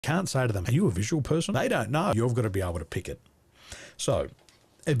Can't say to them, are you a visual person? They don't know. You've got to be able to pick it. So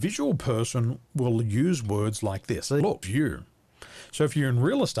a visual person will use words like this. Look, view. So if you're in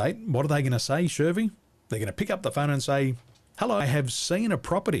real estate, what are they going to say, Shervy? They're going to pick up the phone and say, hello, I have seen a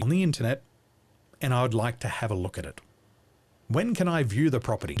property on the internet and I would like to have a look at it. When can I view the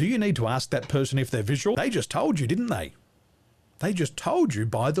property? Do you need to ask that person if they're visual? They just told you, didn't they? They just told you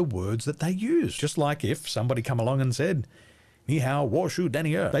by the words that they use. Just like if somebody come along and said, Ni hao, wo shu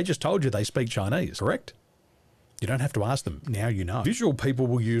Daniel. They just told you they speak Chinese, correct? You don't have to ask them. Now you know. Visual people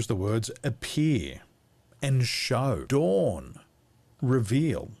will use the words appear and show, dawn,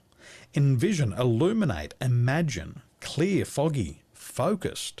 reveal, envision, illuminate, imagine, clear, foggy,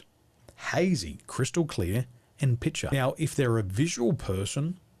 focused, hazy, crystal clear, and picture. Now, if they're a visual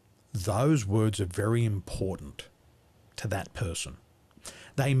person, those words are very important to that person.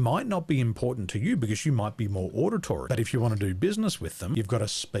 They might not be important to you because you might be more auditory, but if you want to do business with them, you've got to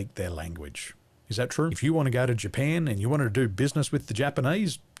speak their language. Is that true? If you want to go to Japan and you want to do business with the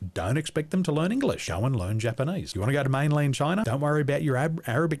Japanese, don't expect them to learn English. Go and learn Japanese. You want to go to mainland China? Don't worry about your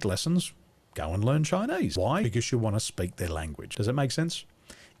Arabic lessons. Go and learn Chinese. Why? Because you want to speak their language. Does that make sense?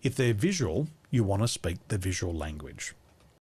 If they're visual, you want to speak the visual language.